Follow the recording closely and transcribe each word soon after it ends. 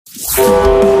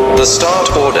The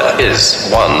start order is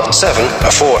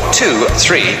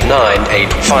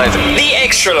 17423985. The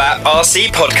Extra Lap RC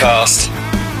Podcast.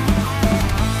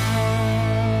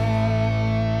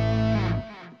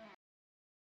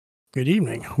 Good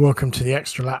evening. Welcome to the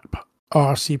Extra Lap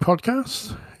RC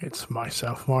Podcast. It's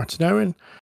myself, Martin Owen,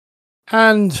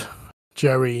 and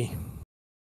Joey,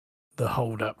 the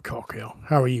Hold Up Cocktail.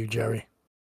 How are you, Joey?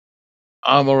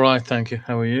 I'm all right, thank you.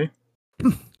 How are you?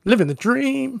 Living the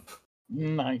dream.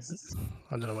 Nice.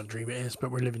 I don't know what dream it is,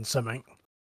 but we're living something.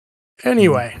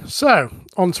 Anyway, so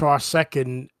on to our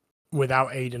second Without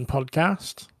Aiden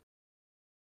podcast.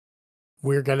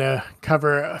 We're going to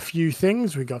cover a few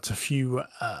things. We got a few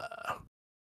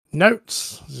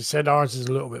notes. As I said, ours is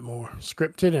a little bit more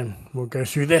scripted, and we'll go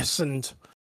through this, and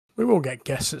we will get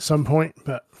guests at some point,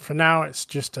 but for now, it's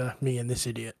just me and this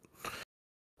idiot.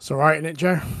 It's all right, isn't it,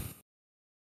 Joe?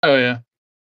 Oh, yeah.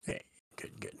 Yeah,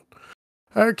 good.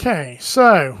 Okay,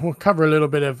 so we'll cover a little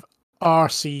bit of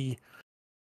RC.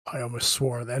 I almost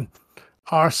swore then.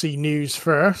 RC news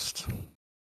first.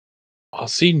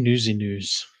 RC newsy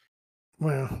news.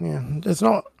 Well, yeah, there's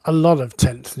not a lot of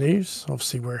 10th news.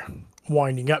 Obviously, we're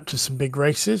winding up to some big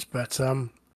races, but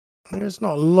there's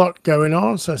not a lot going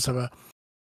on. So let's have a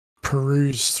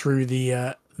peruse through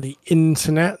the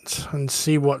internet and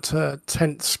see what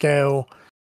 10th scale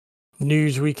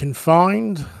news we can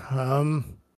find.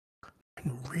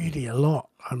 Really a lot.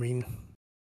 I mean,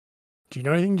 do you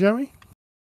know anything, Joey?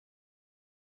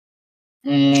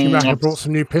 Schumacher brought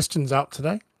some new pistons out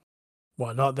today.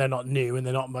 Well, they're not new and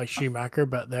they're not by Schumacher,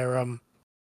 but they're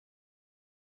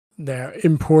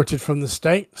imported from the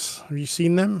States. Have you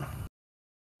seen them?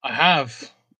 I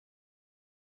have.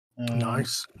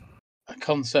 Nice. A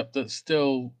concept that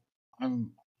still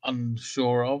I'm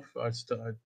unsure of. I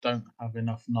don't have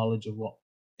enough knowledge of what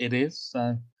it is,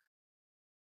 so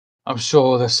I'm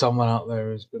sure there's someone out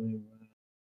there who's going to.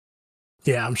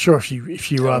 Yeah, I'm sure if you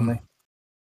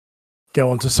go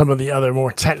on to some of the other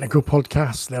more technical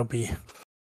podcasts, they'll be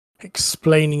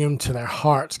explaining them to their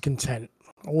heart's content,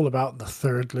 all about the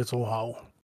third little hole.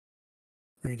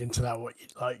 Read into that what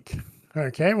you'd like.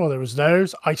 Okay, well, there was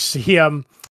those. I see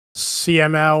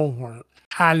CML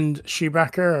and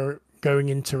Schumacher are going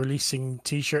into releasing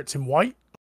t-shirts in white.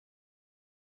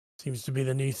 Seems to be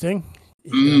the new thing.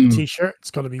 If you have a t-shirt,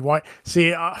 it's got to be white.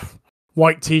 See,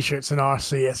 white t-shirts in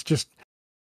RC, it's just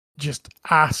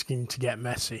asking to get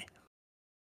messy.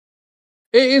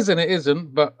 It is and it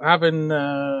isn't, but having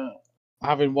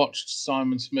watched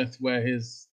Simon Smith wear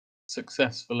his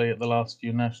successfully at the last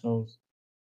few nationals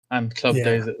and club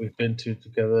days that we've been to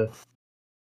together.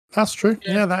 That's true.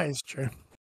 Yeah, that is true.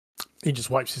 He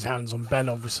just wipes his hands on Ben,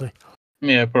 obviously.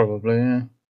 Yeah, probably, yeah.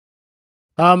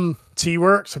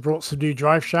 T-Works have brought some new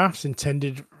drive shafts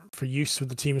intended for use with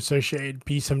the team associated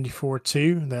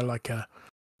P74-2. They're like a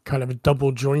kind of a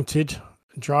double jointed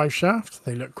drive shaft.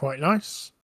 They look quite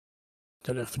nice.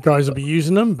 Don't know if the guys will be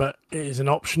using them, but it is an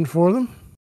option for them.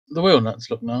 The wheel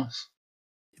nuts look nice.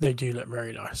 They do look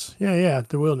very nice. Yeah,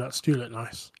 the wheel nuts do look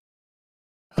nice.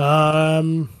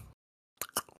 Let's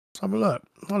have a look.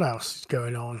 What else is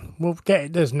going on?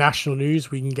 There's national news.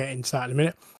 We can get into that in a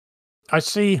minute. I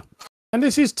see, and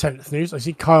this is 10th news. I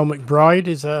see Kyle McBride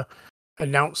is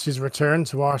announced his return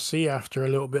to RC after a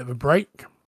little bit of a break.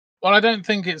 Well, I don't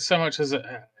think it's so much as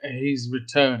he's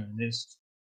returning.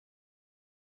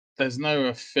 There's no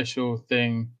official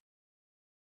thing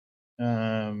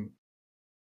to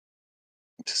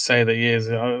say that he is.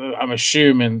 I'm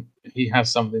assuming he has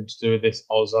something to do with this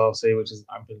Oz RC, which is,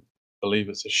 I believe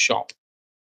it's a shop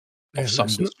of some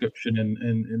description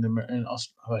in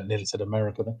I nearly said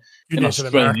America then. In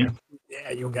Australia. America.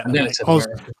 Yeah, you'll get that. Oz,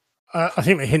 I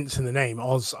think the hint's in the name,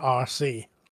 Oz RC.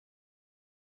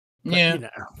 But, yeah.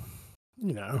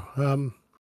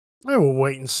 I will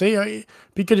wait and see. It'd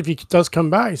be good if he does come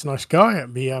back. He's a nice guy.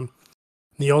 It'd be the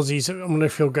Aussies. I wonder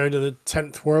if he'll go to the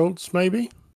 10th Worlds,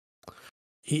 maybe.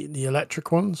 The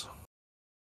electric ones.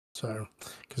 So,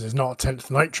 because there's not a 10th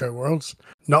Nitro Worlds.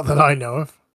 Not that I know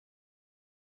of.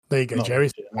 There you go, Not Jerry.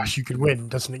 Ash you could win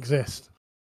doesn't exist.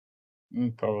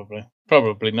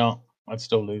 Probably not. I'd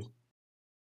still lose.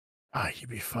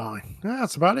 You'd be fine.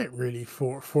 That's about it, really,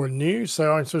 for news.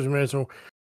 So I suppose we may as well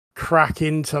crack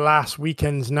into last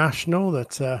weekend's national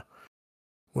that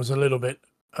was a little bit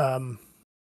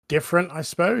different, I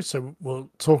suppose. So we'll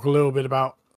talk a little bit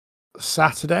about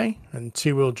Saturday and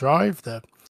two-wheel drive, the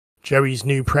Joey's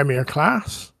new Premier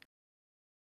class,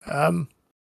 and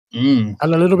a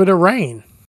little bit of rain.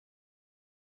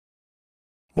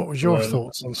 What was your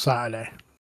thoughts on Saturday?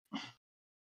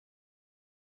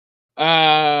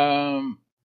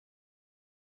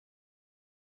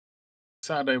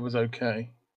 Saturday was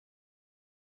okay.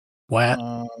 Wet.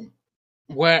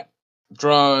 Wet,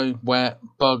 dry, wet,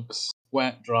 bugs,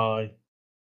 wet, dry,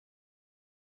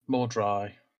 more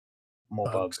dry, more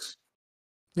bugs.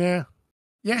 Yeah.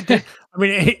 Yeah, it did. I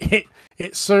mean,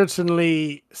 it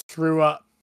certainly threw up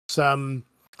some,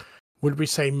 would we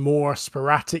say, more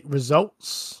sporadic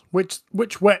results, which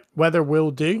wet weather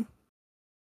will do.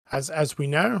 As we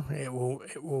know, it will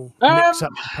mix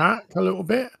up the pack a little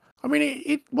bit. I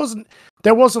mean,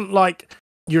 there wasn't like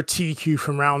your TQ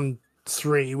from round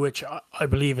 3, which I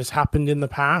believe has happened in the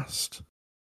past.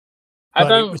 I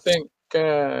don't think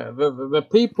the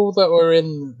people that were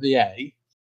in the A,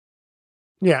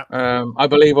 yeah, I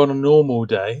believe on a normal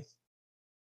day,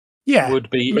 yeah, would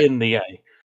be in the A.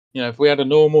 You know, if we had a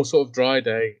normal sort of dry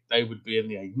day, they would be in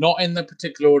the A. Not in the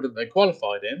particular order that they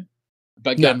qualified in,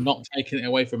 but again, not taking it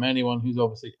away from anyone who's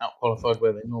obviously not qualified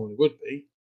where they normally would be.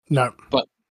 No, but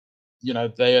you know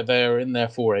they are in there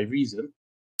for a reason.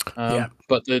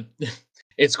 But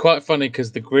it's quite funny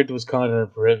because the grid was kind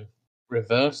of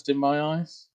reversed in my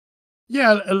eyes.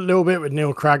 Yeah, a little bit with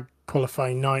Neil Cragg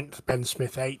qualifying 9th, Ben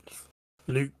Smith 8th,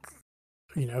 Luke,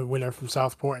 winner from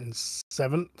Southport in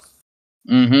 7th.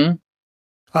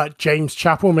 Mm-hmm. James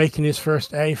Chappell making his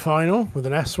first A final with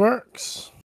an S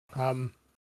Works,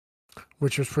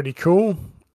 which was pretty cool.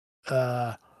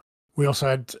 We also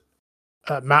had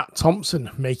Matt Thompson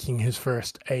making his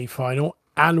first A final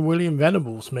and William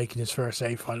Venables making his first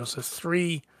A final. So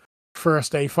 3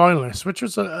 first A finalists, which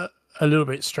was a little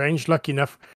bit strange. Lucky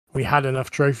enough, we had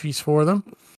enough trophies for them.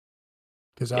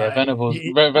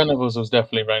 Venables was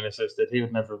definitely rain assisted. He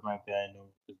would never have made the A in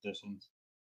all conditions.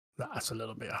 That's a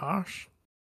little bit harsh.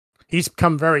 He's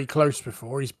come very close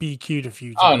before. He's BQ'd a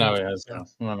few Oh times. no, he has.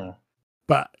 No.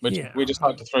 But we just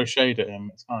like to throw shade at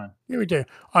him. It's fine. Yeah, we do.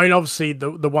 I mean, obviously,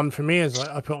 the one for me is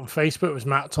I put on Facebook was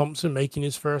Matt Thompson making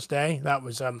his first day. That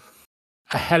was a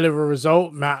hell of a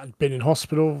result. Matt had been in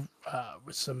hospital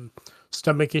with some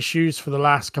stomach issues for the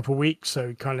last couple of weeks,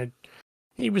 so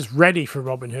he was ready for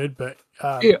Robin Hood, but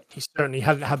he certainly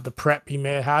hadn't had the prep he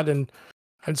may have had and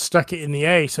stuck it in the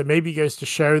A. So maybe it goes to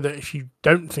show that if you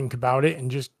don't think about it and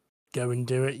just go and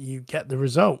do it, you get the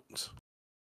result.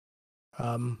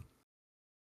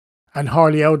 And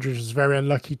Harley Eldridge is very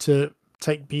unlucky to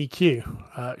take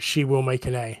BQ. She will make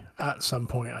an A at some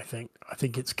point, I think. I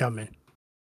think it's coming.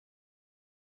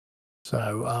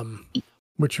 So,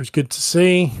 which was good to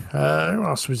see. Who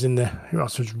else was in there? Who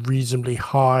else was reasonably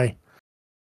high?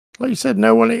 Like you said,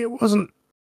 no one. It wasn't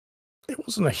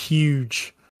a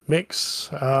huge mix.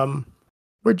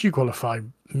 Where'd you qualify,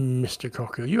 Mr.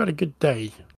 Cocker? You had a good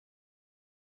day.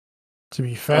 To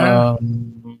be fair.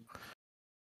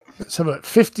 Let's have a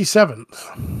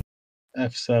 57th.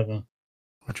 F7.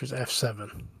 Which was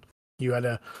F7. You had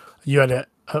a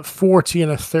 40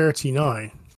 and a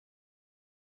 39.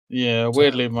 Yeah,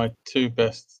 weirdly, my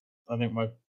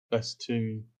best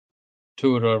two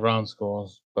Tour de round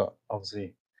scores, but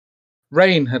obviously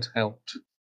rain had helped.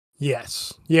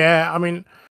 Yes. Yeah, I mean,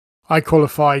 I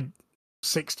qualified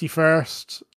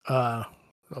 61st.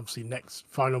 Obviously, next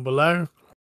final below.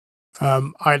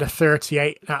 I had a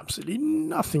 38 and absolutely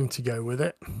nothing to go with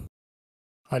it.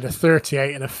 I had a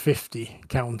 38 and a 50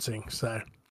 counting, so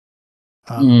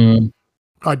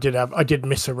I did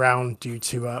miss a round due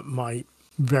to my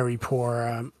very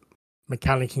poor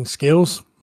mechanicking skills,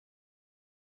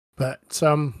 but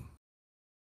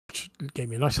which gave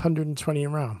me a nice 120 a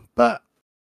round. But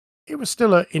it was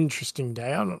still an interesting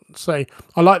day. I don't say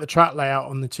I like the track layout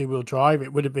on the 2-wheel drive.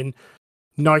 It would have been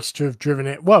nice to have driven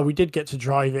it. Well, we did get to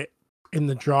drive it in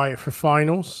the dry for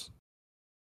finals.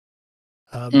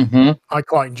 I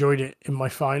quite enjoyed it in my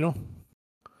final.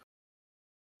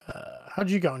 How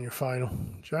did you get on your final,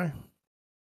 Joe?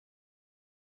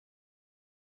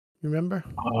 You remember?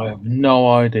 I have no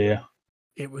idea.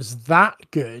 It was that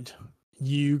good,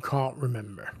 you can't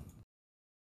remember.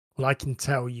 Well, I can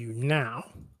tell you now.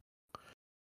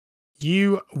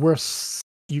 You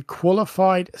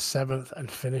qualified 7th and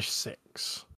finished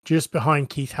 6th, just behind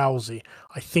Keith Halsey.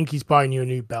 I think he's buying you a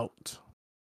new belt.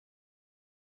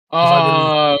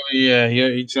 Oh, yeah,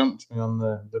 he jumped me on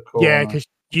the corner. Yeah, because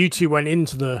you two went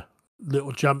into the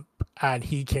little jump and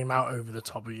he came out over the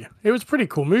top of you. It was a pretty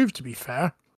cool move, to be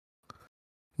fair.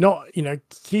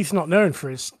 Keith's not known for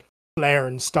his flair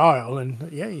and style,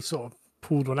 and yeah, he sort of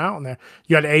pulled one out on there.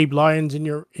 You had Abe Lyons in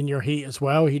your heat as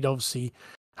well. He'd obviously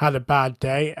had a bad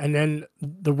day, and then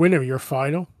the winner of your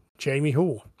final, Jamie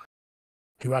Hall,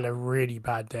 who had a really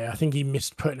bad day. I think he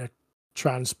missed putting a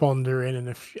transponder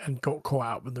in and got caught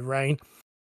out with the rain.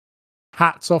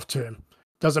 Hats off to him.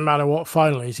 Doesn't matter what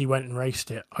final is, he went and raced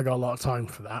it. I got a lot of time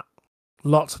for that.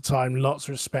 lots of time, lots of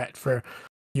respect for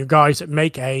you guys that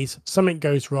make A's. Something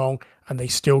goes wrong and they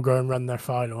still go and run their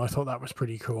final. I thought that was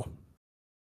pretty cool.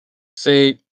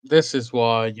 See, this is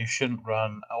why you shouldn't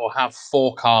run or have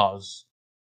 4 cars,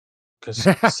 because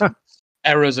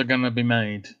errors are going to be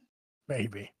made.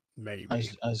 Maybe.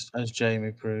 As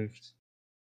Jamie proved.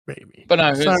 Maybe. But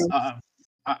no, So,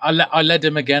 I led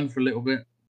him again for a little bit.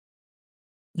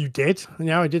 you did?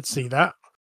 Yeah, I did see that.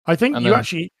 I think And you then,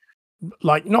 actually,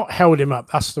 like, not held him up.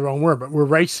 That's the wrong word, but we're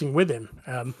racing with him.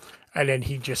 And then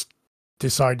he just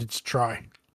decided to try.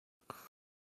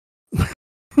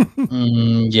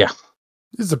 yeah.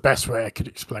 This is the best way I could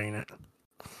explain it.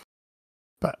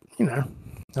 But, it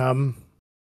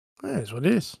is what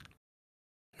it is.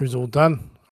 It was all done.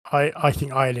 I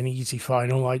think I had an easy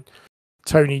final.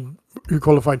 Tony, who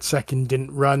qualified second,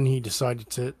 didn't run. He decided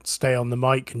to stay on the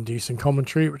mic and do some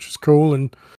commentary, which was cool.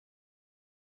 And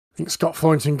I think Scott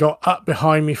Thornton got up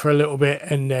behind me for a little bit,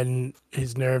 and then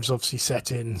his nerves obviously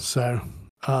set in. So,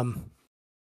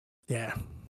 yeah,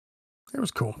 it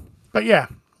was cool. But yeah,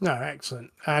 no,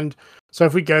 excellent. And so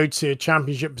if we go to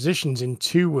championship positions in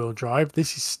 2-wheel drive,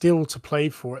 this is still to play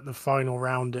for at the final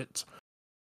round at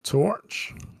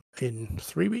Torch in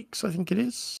 3 weeks, I think it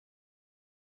is.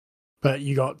 But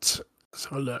you got, let's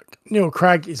have a look. Neil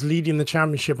Craig is leading the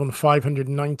championship on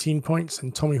 519 points,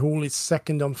 and Tommy Hall is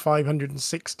second on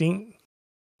 516.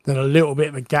 Then a little bit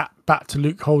of a gap back to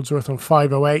Luke Holdsworth on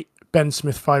 508, Ben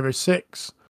Smith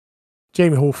 506,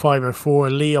 Jamie Hall 504,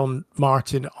 Leon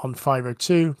Martin on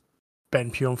 502,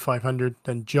 Ben Pugh on 500,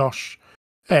 then Josh,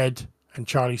 Ed, and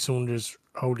Charlie Saunders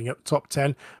holding up top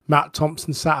 10. Matt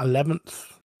Thompson sat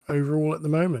 11th overall at the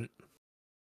moment.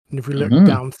 And if we look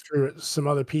down through at some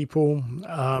other people,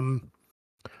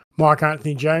 Mark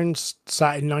Anthony Jones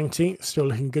sat in 19th, still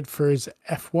looking good for his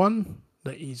F1.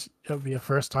 It'll be a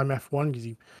first time F1 because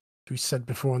we said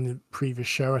before on the previous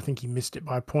show, I think he missed it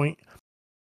by a point.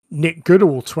 Nick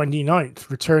Goodall, 29th,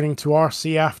 returning to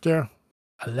RC after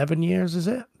 11 years, is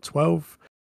it? 12?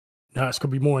 No, it's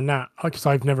going to be more than that, because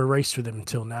I've never raced with him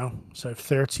until now. So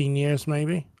 13 years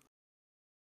maybe.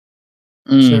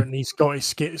 Certainly he's got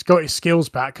his skills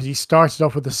back, because he started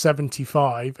off with a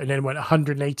 75 and then went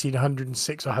 118,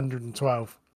 106,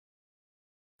 112.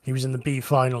 He was in the B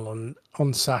final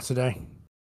on Saturday,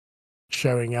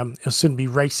 showing he'll soon be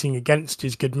racing against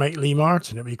his good mate Lee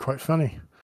Martin. It'll be quite funny.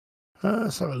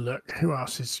 Let's have a look. Who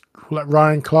else is cool?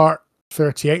 Ryan Clark,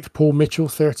 38th. Paul Mitchell,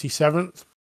 37th.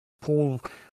 Paul,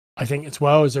 I think as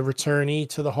well, is a returnee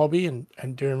to the hobby and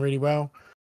doing really well.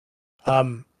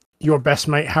 Your best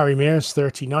mate Harry Mears,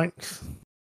 39th.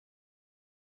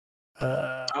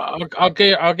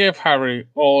 I'll give Harry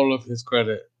all of his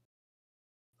credit.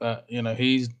 But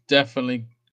he's definitely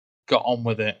got on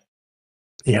with it.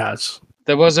 He has.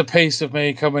 There was a piece of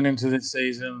me coming into this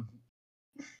season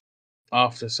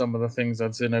after some of the things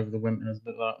I'd seen over the winters,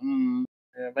 but like,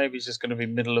 maybe he's just going to be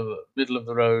middle of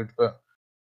the road. But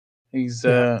he's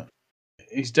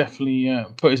definitely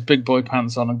put his big boy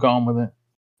pants on and gone with it.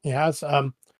 He has.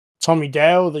 Tommy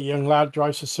Dale, the young lad,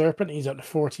 drives for Serpent. He's at the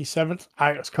 47th.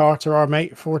 Alex Carter, our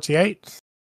mate, 48th.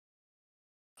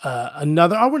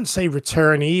 Another, I wouldn't say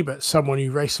returnee, but someone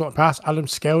who raced a lot past, Adam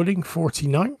Skelding,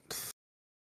 49th.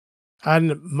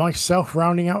 And myself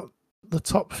rounding out the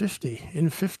top 50 in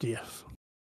 50th.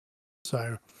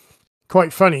 So,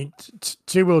 quite funny.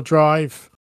 2-wheel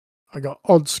drive, I got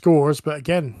odd scores, but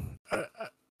again,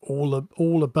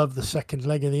 all above the second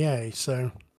leg of the A.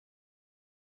 So,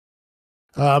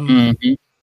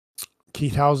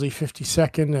 Keith Housley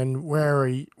 52nd, and where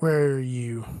are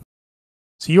you?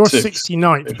 So you're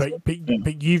 69th,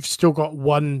 but you've still got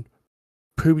one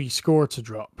pooey score to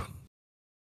drop,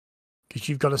 because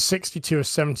you've got a 62, a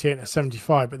 78, and a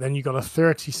 75, but then you've got a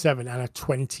 37 and a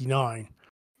 29.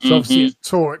 So obviously at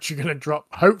Torch, you're going to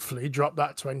hopefully drop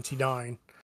that 29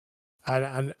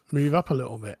 and move up a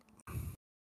little bit. I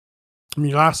mean,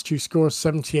 your last two scores,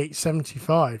 78,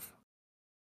 75.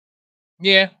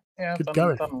 Yeah. Good I've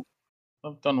going.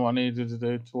 done what I needed to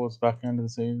do towards the back end of the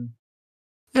season.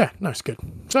 Yeah, no, it's good.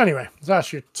 So anyway,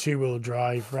 that's your 2-wheel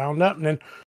drive roundup. And then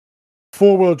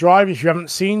 4-wheel drive, if you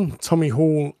haven't seen, Tommy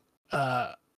Hall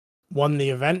won the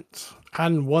event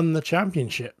and won the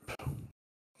championship,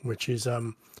 which is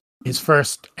his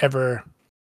first ever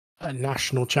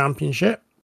national championship.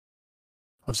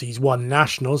 Obviously, he's won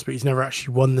nationals, but he's never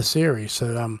actually won the series.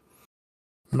 So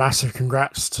massive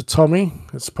congrats to Tommy.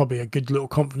 It's probably a good little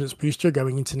confidence booster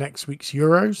going into next week's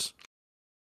Euros.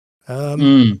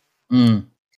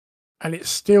 And it's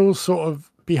still sort of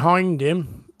behind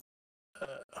him.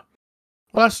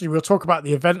 Well, actually, we'll talk about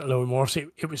the event a little more. So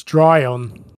it was dry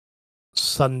on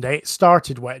Sunday. It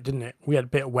started wet, didn't it? We had a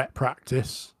bit of wet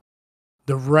practice.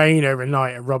 The rain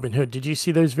overnight at Robin Hood. Did you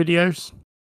see those videos?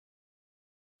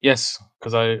 Yes,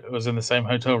 because I was in the same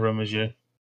hotel room as you.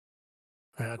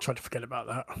 I tried to forget about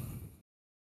that.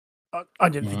 I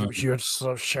didn't think it was you. I just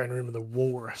sort of sharing a room with a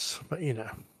walrus, but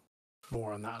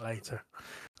more on that later.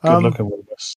 Good looking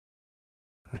walrus.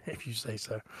 If you say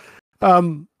so.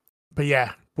 But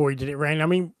yeah, boy, did it rain. I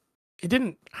mean, it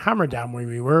didn't hammer down where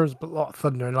we were. It was a lot of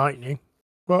thunder and lightning,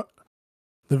 but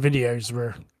the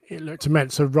videos it looked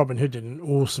immense. So Robin Hood did an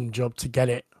awesome job to get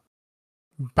it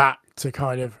back to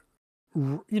kind of,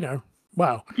 few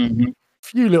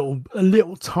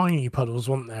little tiny puddles,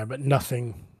 weren't there, but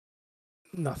nothing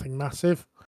massive.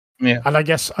 Yeah. And I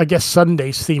guess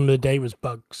Sunday's theme of the day was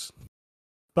bugs.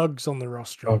 Bugs on the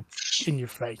rostrum, in your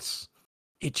face,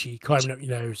 itchy, climbing up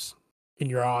your nose, in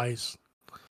your eyes.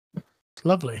 It's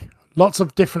lovely. Lots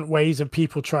of different ways of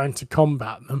people trying to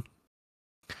combat them.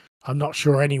 I'm not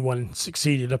sure anyone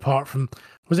succeeded apart from,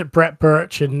 was it Brett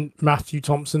Birch and Matthew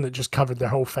Thompson that just covered their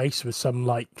whole face with some,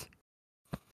 I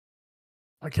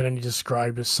can only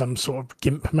describe as some sort of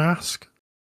gimp mask.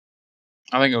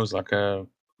 I think it was like a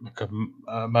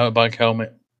motorbike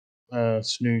helmet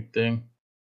snood thing.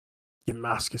 Gimp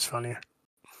mask is funnier.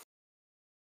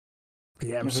 But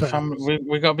yeah,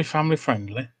 we got to be family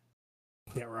friendly.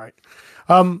 Yeah, right.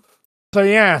 So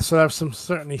there's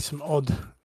certainly some odd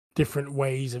different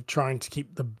ways of trying to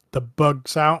keep the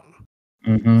bugs out.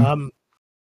 Mm-hmm.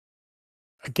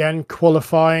 Again,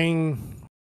 qualifying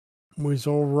was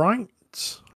all right,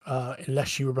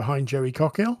 unless you were behind Joey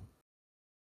Cockhill.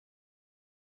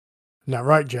 No,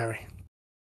 right, Jerry?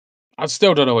 I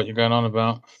still don't know what you're going on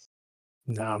about.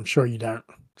 No, I'm sure you don't.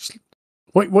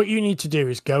 What you need to do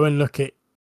is go and look at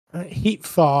Heat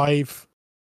 5.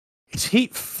 It's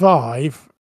Heat 5,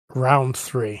 Round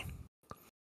 3.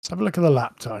 Let's have a look at the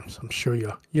lap times. I'm sure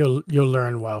you'll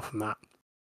learn well from that.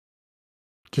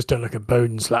 Just don't look at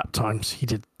Bowden's lap times. He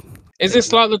did. Is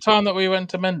this like the time that we went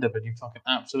to Mendip and you fucking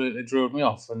absolutely drilled me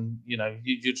off, and you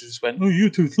just went, "Oh, you're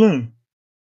too slow."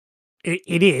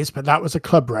 It is, but that was a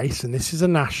club race, and this is a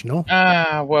national.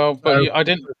 Well, but we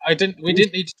didn't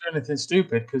need to do anything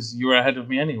stupid because you were ahead of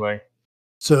me anyway.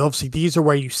 So obviously, these are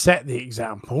where you set the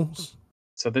examples.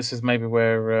 So this is maybe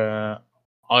where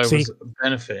I was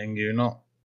benefiting you, not.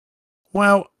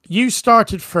 Well, you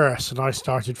started first, and I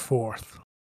started fourth,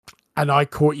 and I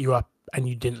caught you up, and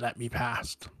you didn't let me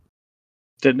past.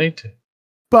 Didn't need to.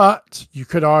 But you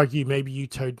could argue maybe you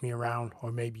towed me around,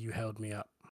 or maybe you held me up.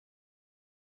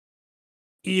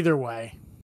 Either way,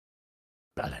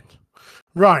 Belland.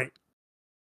 Right.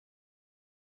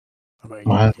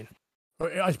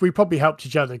 We probably helped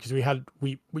each other because we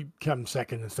come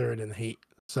second and third in the heat.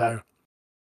 So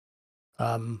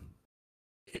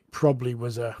it probably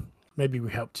was maybe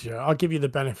we helped each other. I'll give you the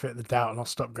benefit of the doubt and I'll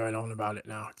stop going on about it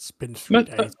now. It's been 3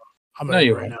 days. I'm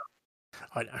over it now.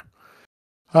 I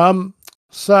know.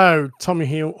 So Tommy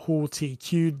Hall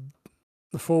TQ'd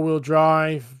the 4-wheel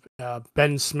drive.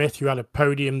 Ben Smith, who had a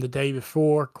podium the day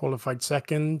before, qualified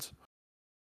second.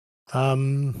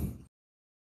 The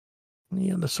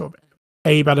sort of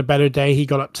Abe had a better day. He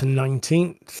got up to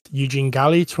 19th. Eugene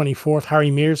Galley, 24th. Harry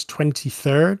Mears,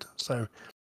 23rd. So,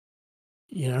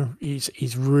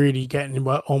 he's really getting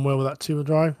on well with that 2-wheel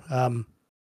drive.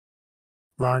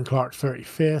 Ryan Clark,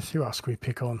 35th. Who else can we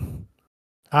pick on?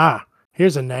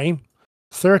 Here's a name.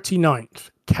 39th.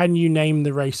 Can you name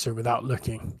the racer without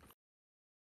looking?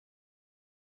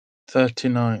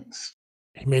 39th.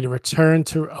 He made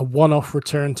a one-off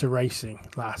return to racing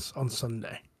on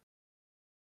Sunday.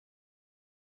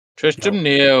 Tristan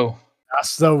Neal.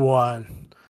 That's the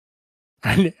one.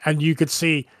 And you could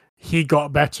see he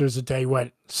got better as the day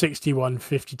went. 61,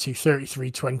 52,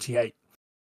 33, 28.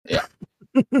 Yeah.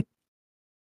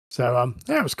 So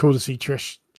it was cool to see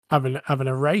Trish having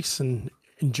a race and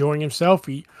enjoying himself.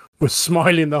 He was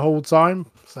smiling the whole time.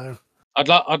 So I'd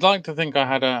like to think I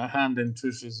had a hand in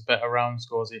Trish's better round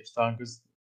scores each time, because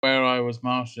where I was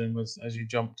marshalling was as you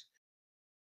jumped.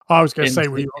 I was going to say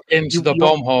into the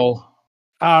bomb hole.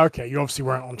 Okay. You obviously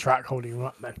weren't on track holding him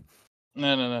up then.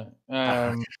 No.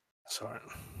 Okay. Sorry.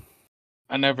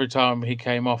 And every time he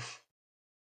came off,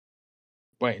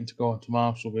 waiting to go on to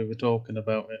Marshall, we were talking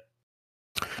about it.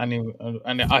 And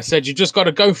I said, you just got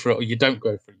to go for it, or you don't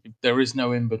go for it. There is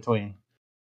no in between.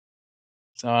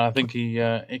 So I think he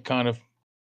kind of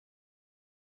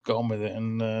got on with it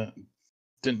and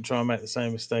didn't try and make the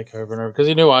same mistake over and over, because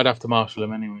he knew I'd have to marshal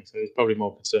him anyway. So he's probably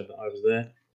more concerned that I was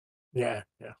there.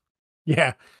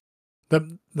 Yeah.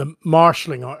 The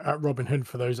marshalling at Robin Hood,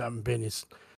 for those that haven't been, is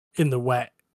in the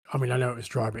wet. I mean, I know it was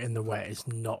dry, but in the wet is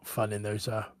not fun in those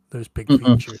big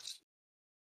features.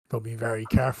 They'll be very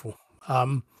careful.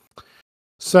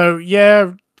 So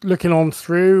yeah, looking on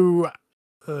through,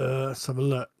 let's have a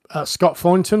look. Scott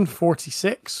Thornton,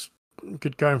 46.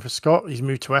 Good going for Scott. He's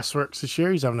moved to S-Works this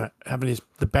year. He's having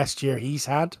the best year he's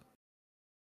had.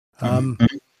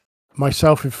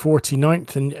 Myself in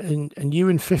 49th and you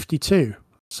in 52.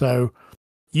 So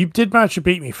you did manage to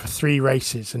beat me for 3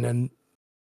 races, and then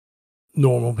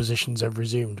normal positions have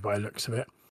resumed by the looks of it.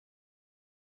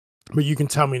 But you can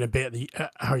tell me in a bit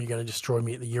how you're going to destroy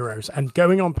me at the Euros. And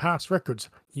going on past records,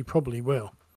 you probably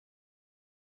will.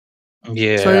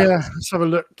 Yeah. So yeah, let's have a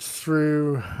look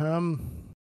through.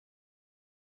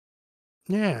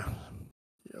 Yeah,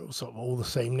 sort of all the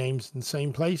same names in the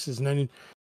same places, and then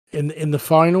in the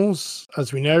finals,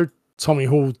 as we know, Tommy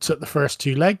Hall took the first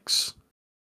 2 legs,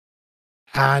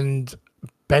 and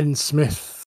Ben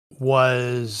Smith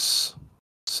was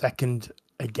second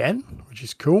again, which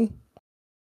is cool.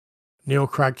 Neil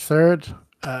Cragg third,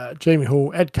 Jamie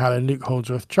Hall, Ed Callan, Luke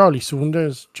Holdsworth, Charlie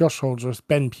Saunders, Josh Holdsworth,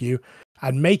 Ben Pugh,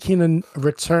 and making a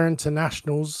return to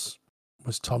nationals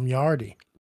was Tom Yardy.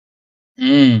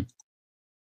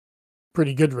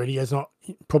 Pretty good, really. He has not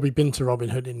probably been to Robin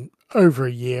Hood in over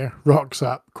a year. Rocks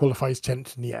up, qualifies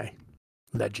 10th in the A.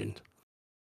 Legend.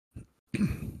 But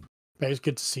it was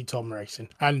good to see Tom racing.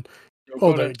 And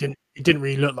although it didn't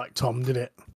really look like Tom, did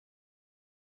it?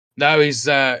 No, he's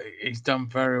done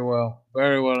very well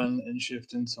in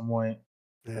shifting some weight.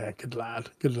 Yeah, good lad.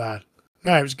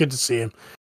 No, it was good to see him.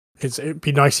 It'd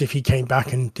be nice if he came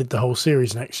back and did the whole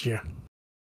series next year.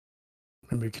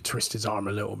 Maybe we could twist his arm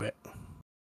a little bit.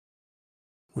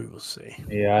 We will see.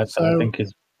 Yeah, I think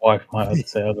his wife might have to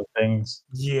say other things.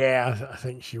 Yeah, I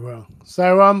think she will.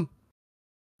 So,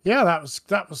 yeah, that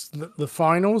was the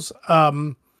finals.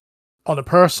 On a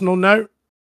personal note,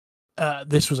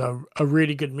 this was a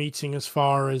really good meeting as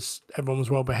far as everyone was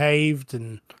well behaved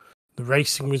and the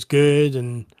racing was good,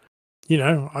 and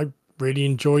I really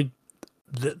enjoyed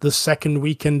the second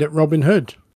weekend at Robin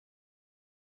Hood.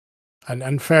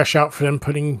 And fair shout for them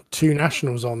putting 2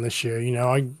 nationals on this year.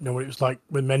 I know what it was like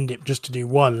with Mendip just to do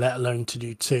 1, let alone to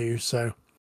do 2. So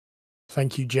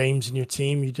thank you, James, and your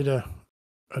team. You did an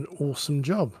awesome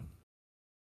job.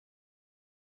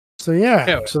 So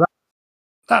yeah, so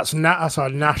that's our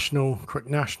quick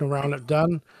national roundup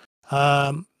done.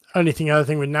 Other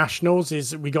thing with nationals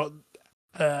is we got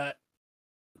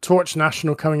Torch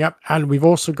National coming up, and we've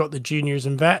also got the juniors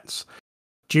and vets.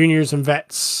 Juniors and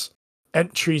vets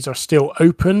entries are still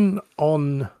open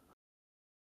on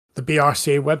the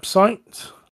BRCA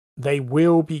website. They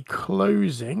will be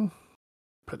closing.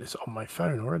 Put this on my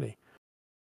phone already.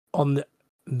 On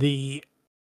the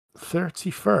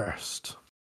 31st.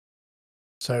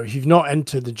 So if you've not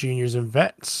entered the juniors and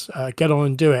vets, get on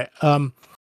and do it.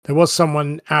 There was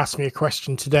someone asked me a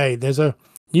question today.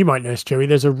 You might know this, Joey.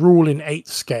 There's a rule in 8th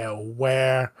scale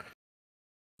where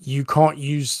you can't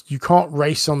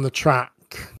race on the track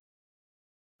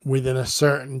within a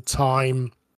certain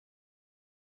time.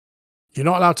 You're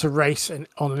not allowed to race on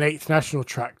an 8th national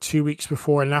track 2 weeks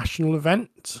before a national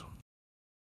event.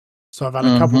 So I've had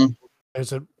a couple.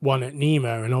 There's one at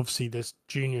Nemo, and obviously there's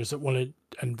juniors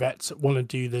and vets that want to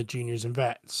do the juniors and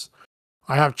vets.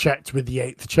 I have checked with the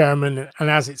 8th chairman, and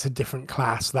as it's a different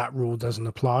class, that rule doesn't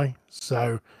apply.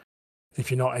 So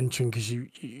if you're not entering because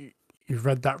you've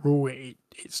read that rule,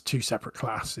 it's 2 separate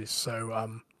classes.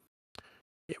 So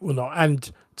it will not.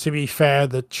 And to be fair,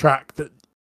 the track that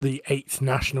the 8th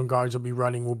national guys will be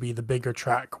running will be the bigger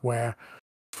track, where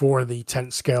for the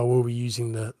 10th scale we'll be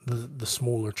using the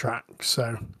smaller track.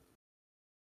 So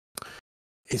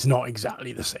it's not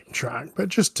exactly the same track, but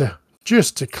just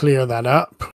to clear that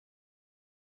up.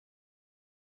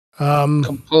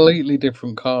 Completely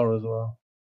different car as well.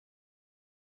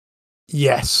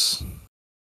 Yes.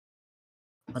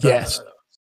 I'm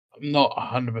not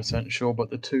 100% sure, but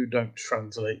the 2 don't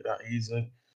translate that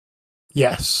easy.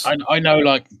 Yes. I know,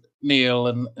 like Neil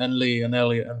and Lee and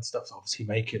Elliot and stuff obviously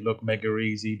make it look mega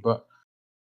easy, but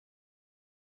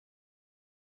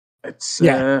it's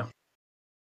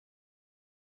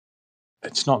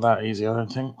it's not that easy, I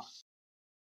don't think.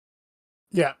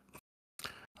 Yeah.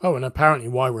 Oh, and apparently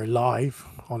while we're live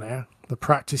on air, the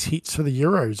practice heats for the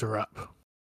Euros are up.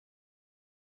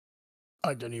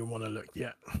 I don't even want to look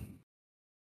yet.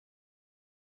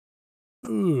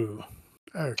 Ooh.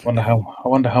 Okay. I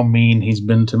wonder how mean he's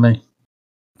been to me.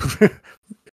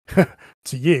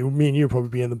 To you, me and you probably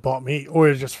be in the bottom 8, or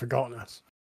you've just forgotten us.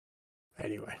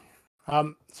 Anyway.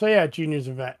 So yeah, juniors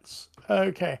and vets.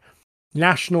 Okay.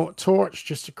 National Torch,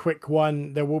 just a quick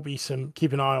one. There will be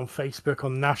keep an eye on Facebook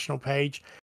on the national page.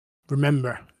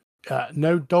 Remember,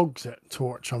 no dogs at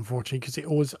Torch, unfortunately, because it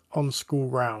was on school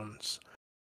rounds.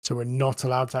 So we're not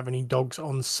allowed to have any dogs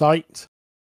on site.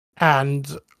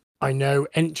 And I know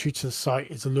entry to the site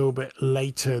is a little bit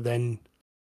later than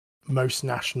most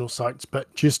national sites,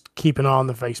 but just keep an eye on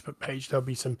the Facebook page. There'll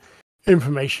be some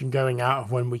information going out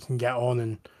of when we can get on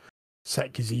and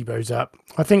set gazebos up.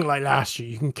 I think like last year,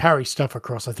 you can carry stuff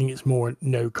across. I think it's more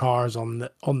no cars on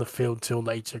the field till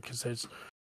later because there's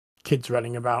kids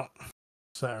running about.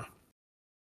 So,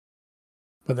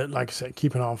 but like I said,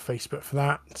 keep an eye on Facebook for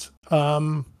that.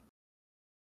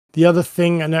 The other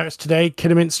thing I noticed today,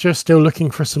 Kidderminster still looking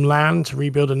for some land to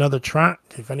rebuild another track.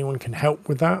 If anyone can help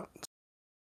with that,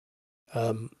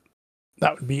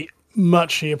 that would be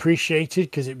muchly appreciated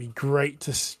because it'd be great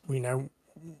to,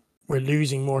 we're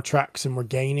losing more tracks than we're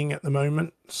gaining at the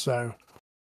moment. So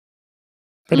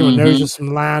if anyone knows of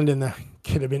some land in the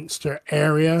Kidderminster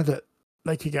area that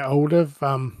they could get hold of,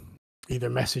 either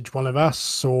message one of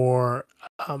us or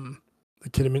the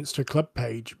Kidderminster Club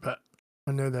page. But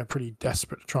I know they're pretty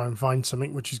desperate to try and find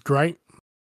something, which is great.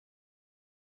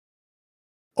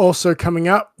 Also coming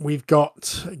up, we've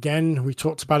got, again, we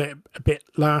talked about it a bit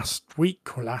last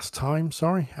time,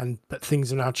 but things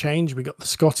have now changed. We got the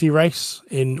Scotty race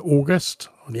in August,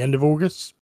 or the end of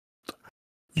August.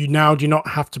 You now do not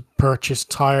have to purchase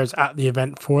tyres at the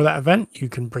event for that event. You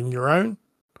can bring your own.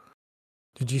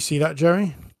 Did you see that,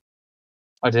 Joey?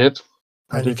 I did.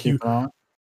 And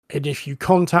if you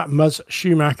contact Muzz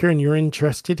Schumacher and you're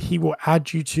interested, he will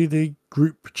add you to the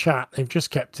group chat. They've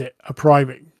just kept it a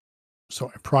private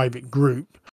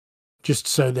group just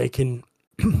so they can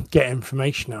get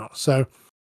information out. So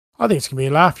I think it's gonna be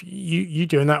a laugh. You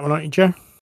doing that one, aren't you, Joe?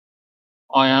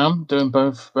 I am doing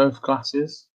both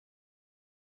classes.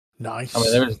 Nice. I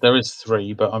mean, there is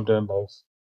 3, but I'm doing both.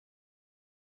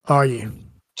 Are you?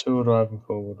 2 driving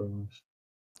forward runners.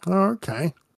 Oh,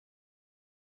 okay.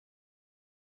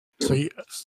 So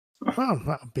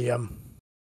that'll be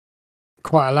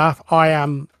quite a laugh.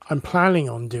 I'm planning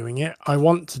on doing it. I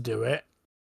want to do it.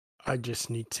 I just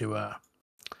need to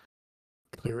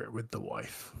clear it with the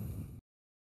wife.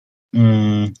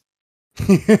 Yeah.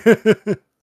 You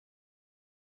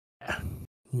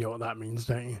know what that means,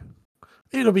 don't you?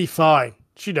 It'll be fine.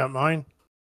 She don't mind.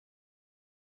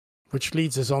 Which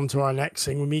leads us on to our next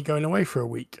thing with me going away for a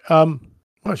week.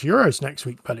 Well, it's Euros next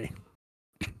week, buddy.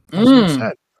 As we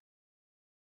said.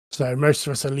 So most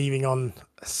of us are leaving on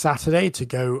Saturday to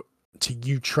go to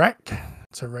Utrecht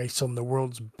to race on the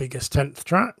world's biggest 10th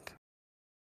track.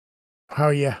 How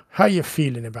are you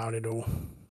feeling about it all?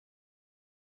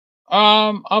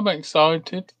 I'm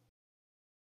excited.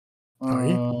 Are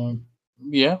you?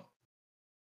 Yeah.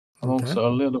 I'm Okay. also a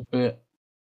little bit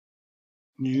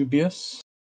dubious.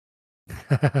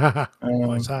 Why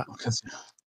is that?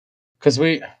 Because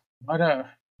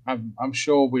I'm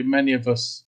sure many of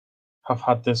us have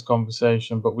had this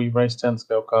conversation, but we race 10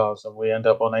 scale cars and we end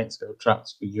up on 8 scale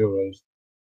tracks for Euros.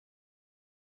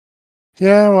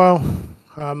 Yeah, well,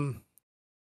 I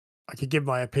could give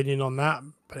my opinion on that,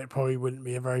 but it probably wouldn't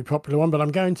be a very popular one, but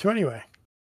I'm going to anyway.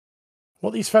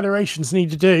 What these federations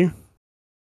need to do,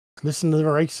 listen to the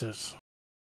racers.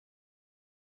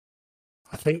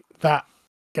 I think that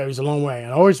goes a long way.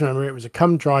 And I always remember it was a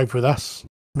come drive with us,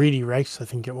 really race, I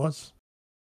think it was.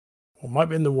 Or it might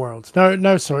be in the Worlds.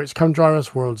 No, sorry, it's come drive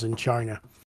us Worlds in China.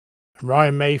 And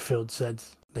Ryan Mayfield said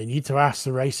they need to ask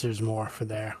the racers more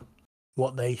for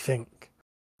what they think.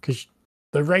 Because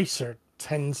the racer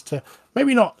tends to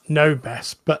maybe not know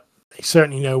best, but they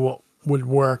certainly know what would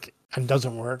work and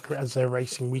doesn't work as they're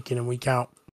racing week in and week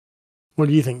out. What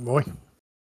do you think, boy?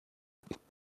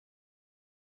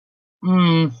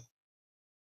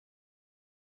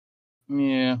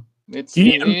 Yeah,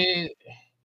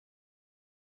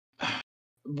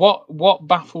 what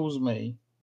baffles me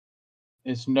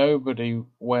is nobody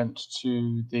went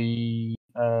to the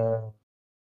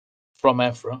from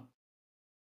Evra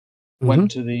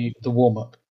went to the warm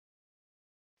up.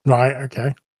 Right.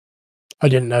 Okay. I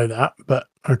didn't know that, but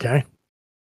okay.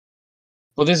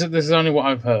 Well, this is only what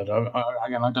I've heard.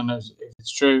 Again, I don't know if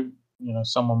it's true.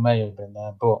 Someone may have been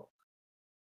there, but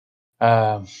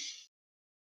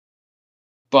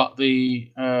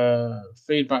the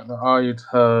feedback that I had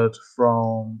heard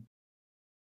from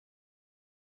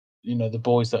the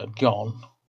boys that had gone,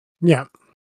 Yeah,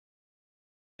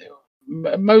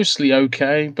 mostly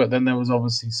okay, but then there was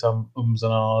obviously some ums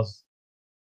and ahs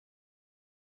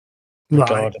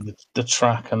regarding the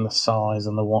track and the size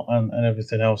and and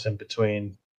everything else in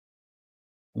between.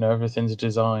 Everything's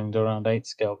designed around 8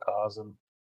 scale cars, and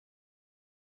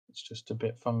it's just a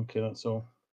bit funky. That's all.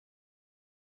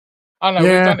 I know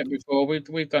we've done it before.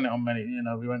 We've done it on many.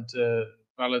 We went to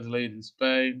Valladolid in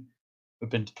Spain. We've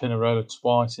been to Pinerolo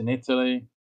twice in Italy.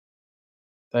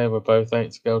 They were both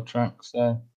 8-scale tracks.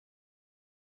 So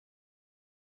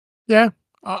Yeah,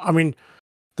 I mean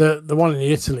the one in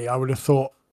Italy, I would have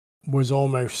thought was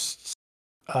almost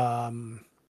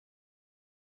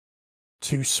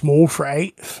too small for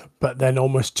 8th, but then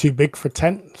almost too big for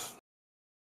 10th.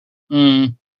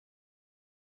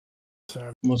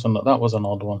 So that was an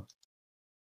odd one.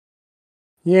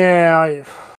 yeah,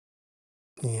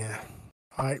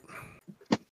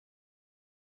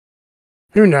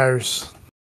 who knows?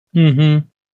 Mm-hmm.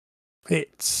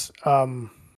 It's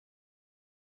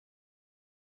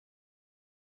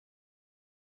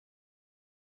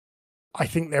I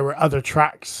think there were other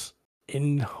tracks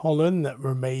in Holland that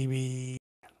were maybe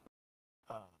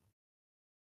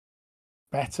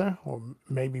better or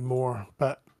maybe more,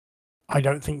 but I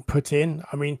don't think put in.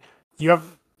 I mean, you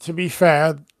have to be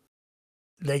fair,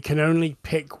 they can only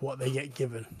pick what they get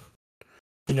given.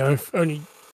 You know, if only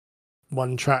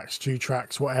 1 tracks, 2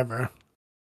 tracks, whatever.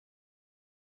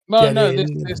 Well, Get no,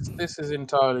 in. this is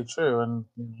entirely true, and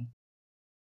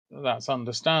that's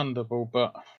understandable.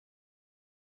 But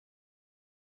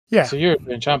Yeah, it's a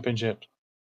European Championship.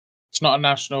 It's not a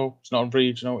national. It's not a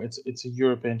regional. It's a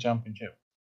European Championship.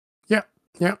 yeah,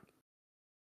 yeah.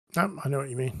 No, I know what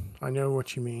you mean. I know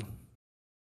what you mean.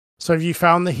 So have you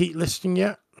found the heat listing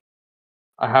yet?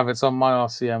 I have it's on my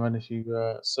RCM, and if you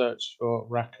search for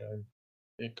Racco,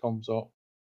 it comes up.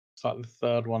 It's like the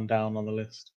 3rd one down on the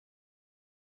list.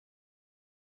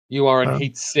 You are in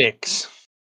heat 6,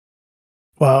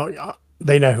 Well,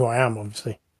 they know who I am,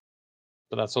 obviously.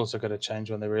 but that's also going to change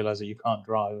when they realise that you can't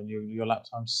drive and your lap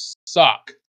times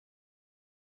suck.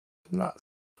 That's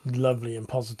lovely and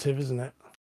positive, isn't it?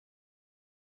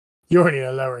 You're in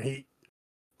a lower heat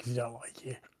because you don't like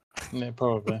you. Yeah,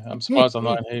 probably. I'm surprised I'm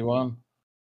not in heat 1.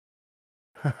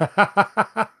 Can't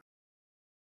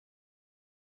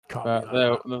be But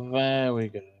like that. there we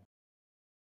go.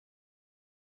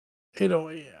 It'll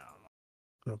be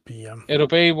It'll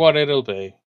be what it'll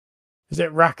be. Is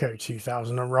it Racco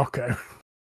 2000 or Rocco?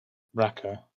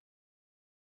 Racco.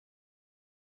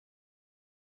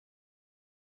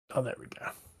 Oh, there we go.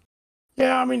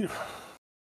 Yeah, I mean,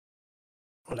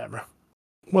 whatever.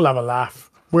 We'll have a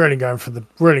laugh. We're only going for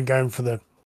the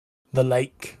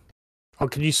lake. Oh,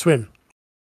 can you swim?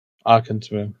 I can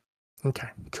swim. Okay,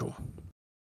 cool.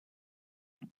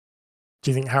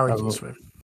 Do you think Harry can swim?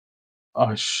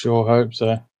 I sure hope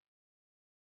so.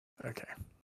 Okay,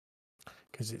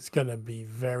 because it's gonna be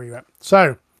very wet.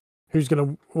 So, who's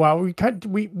gonna? Well, we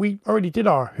already did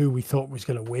our who we thought was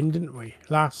gonna win, didn't we,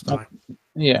 last time?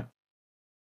 Yeah.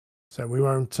 So we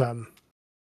won't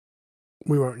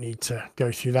need to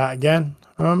go through that again.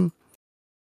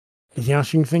 Anything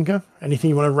else you can think of? Anything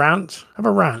you want to rant? Have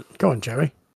a rant. Go on,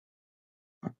 Joey.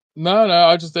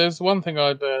 No. There's one thing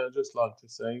I'd just like to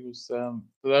say was for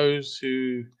those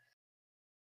who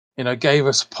gave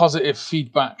us positive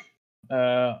feedback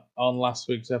on last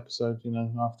week's episode.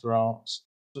 After our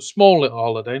small little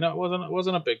holiday. No, it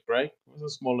wasn't a big break. It was a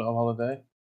small little holiday.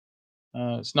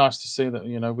 It's nice to see that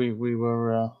we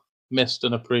were missed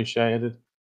and appreciated.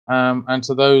 And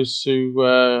to those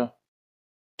who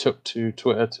took to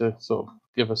Twitter to sort of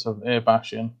give us an ear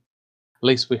bashing, at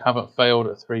least we haven't failed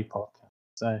at 3 podcasts.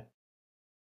 So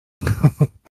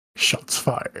Shots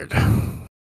fired.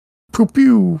 Pew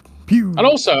pew pew. and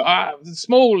also,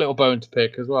 small little bone to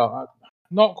pick as well. I'm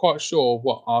not quite sure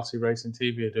what RC Racing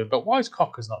TV are doing, but why is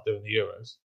Cocker's not doing the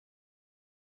Euros?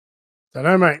 Don't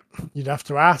know, mate. You'd have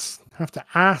to ask.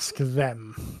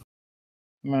 Them.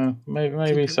 No,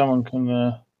 maybe someone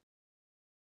can.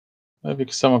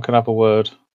 Maybe someone can have a word.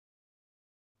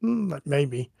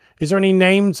 Maybe. Is there any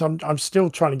names? I'm still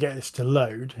trying to get this to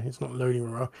load. It's not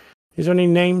loading well. Is there any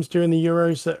names during the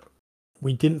Euros that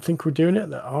we didn't think were doing it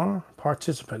that are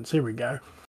participants? Here we go.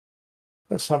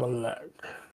 Let's have a look.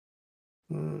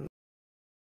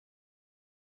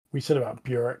 We said about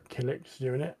Burek Killick's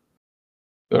doing it.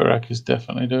 Burek is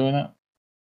definitely doing it.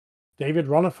 David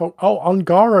Ronifold. Oh,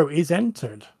 Ongaro is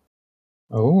entered.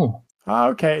 Oh.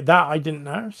 Okay, that I didn't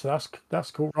know. So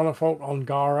that's cool. Ronifold,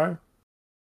 Ongaro.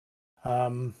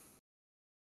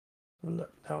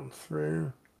 Look down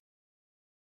through.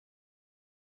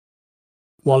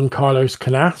 Juan Carlos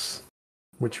Canas,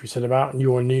 which we said about, and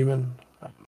Ewan Newman.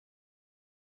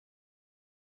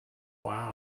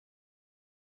 Wow.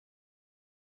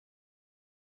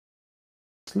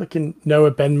 It's looking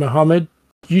Noah Ben Mohammed.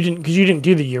 You didn't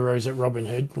do the Euros at Robin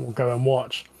Hood. We'll go and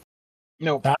watch.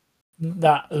 No.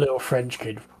 That little French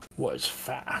kid was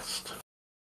fast.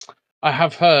 I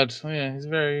have heard. Yeah, he's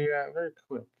very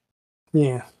quick.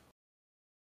 Yeah.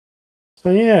 So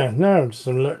yeah, no, just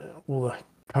look all the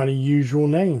kind of usual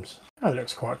names. That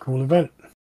looks quite a cool event.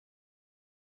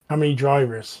 How many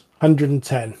drivers?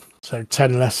 110. So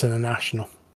 10 less than a national.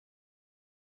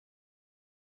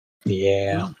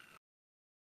 Yeah.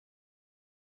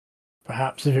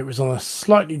 Perhaps if it was on a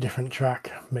slightly different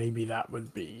track, maybe that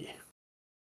would be.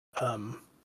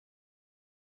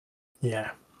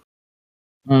 Yeah.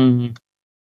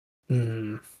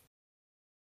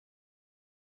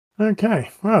 Okay.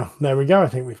 Well, there we go. I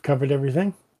think we've covered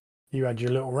everything. You had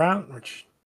your little rant, which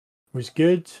was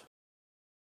good.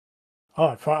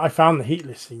 Oh, I found the heat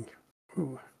listing.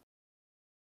 Ooh.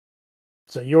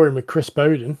 So you're in with Chris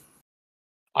Bowden.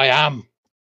 I am.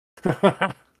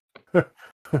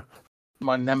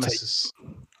 My nemesis.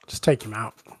 Just take him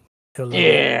out.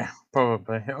 Yeah,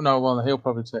 probably. No, well, he'll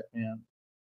probably take me out.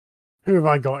 Who have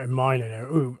I got in mind?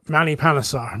 Ooh, Manny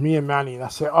Panesar. Me and Manny.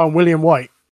 That's it. Oh, William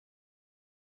White.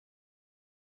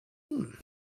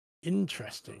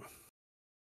 Interesting.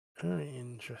 Very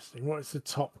interesting. What is the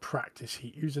top practice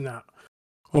heat? Who's in that?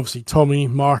 Obviously, Tommy,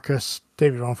 Marcus,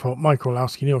 David Ronfort, Michael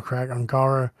Lowski, Neil Craig,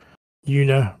 Angara,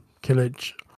 Una,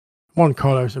 Killage, Juan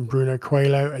Carlos, and Bruno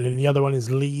Coelho. And then the other one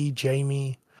is Lee,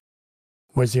 Jamie,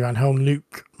 Wesley Van Helm,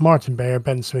 Luke, Martin Bayer,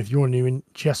 Ben Smith, Your Newman,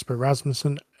 Jesper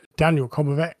Rasmussen, Daniel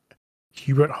Kobovet,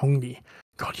 Hubert Hongi.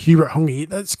 God, Hubert Hongi,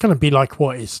 that's going to be like,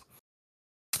 what is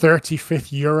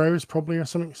 35th Euros probably or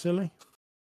something silly?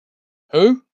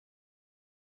 Who?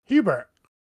 Hubert.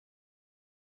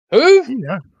 Who? You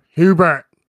know, Hubert.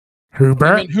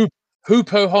 Hubert. You mean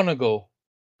Hoopo Honigal?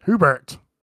 Hubert.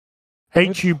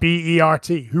 Hubert.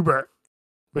 Hubert.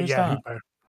 But Who's yeah, that?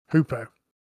 Hoopo.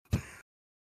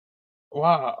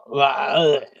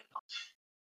 Wow.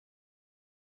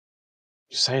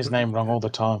 You say his name wrong all the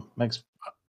time.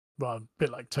 Well, a bit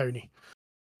like Tony.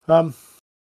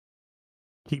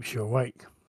 Keeps you awake.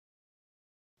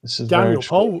 This is Daniel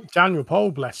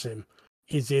Pole, bless him,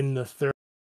 is in the third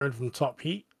from top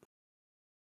heat.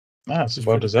 That's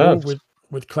well deserved.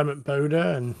 With Clement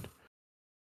Boda and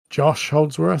Josh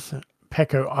Holdsworth,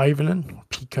 Pico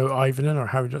Ivanen, or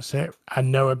how would you say it,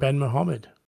 and Noah Ben Mohammed.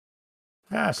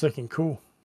 Yeah, it's looking cool.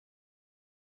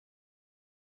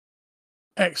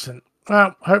 Excellent.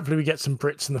 Well, hopefully we get some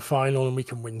Brits in the final and we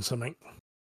can win something.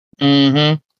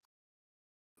 Mm-hmm.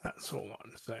 That's all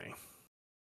I'm saying.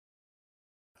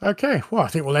 Okay, well, I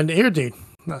think we'll end it here, dude.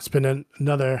 That's been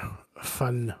another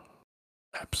fun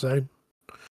episode.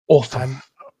 Awesome. And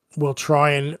we'll try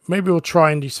and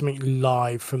do something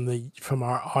live from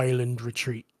our island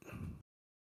retreat.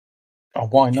 Oh,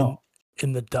 why not?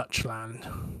 In the Dutch land.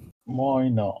 Why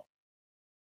not?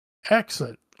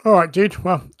 Excellent. All right, dude.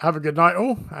 Well, have a good night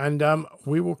all, and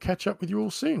we will catch up with you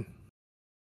all soon.